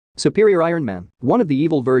Superior Iron Man, one of the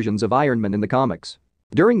evil versions of Iron Man in the comics.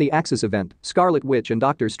 During the Axis event, Scarlet Witch and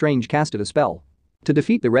Doctor Strange casted a spell to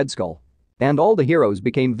defeat the Red Skull. And all the heroes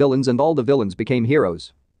became villains and all the villains became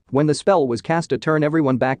heroes. When the spell was cast to turn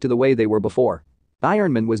everyone back to the way they were before,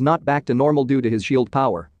 Iron Man was not back to normal due to his shield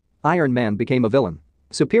power. Iron Man became a villain.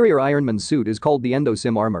 Superior Iron Man's suit is called the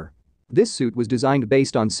Endosim armor. This suit was designed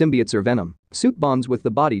based on symbiotes or venom. Suit bonds with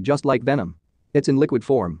the body just like venom. It's in liquid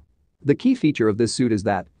form. The key feature of this suit is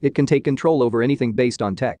that it can take control over anything based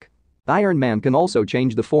on tech. Iron Man can also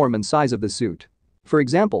change the form and size of the suit. For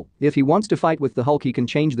example, if he wants to fight with the Hulk, he can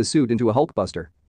change the suit into a Hulkbuster.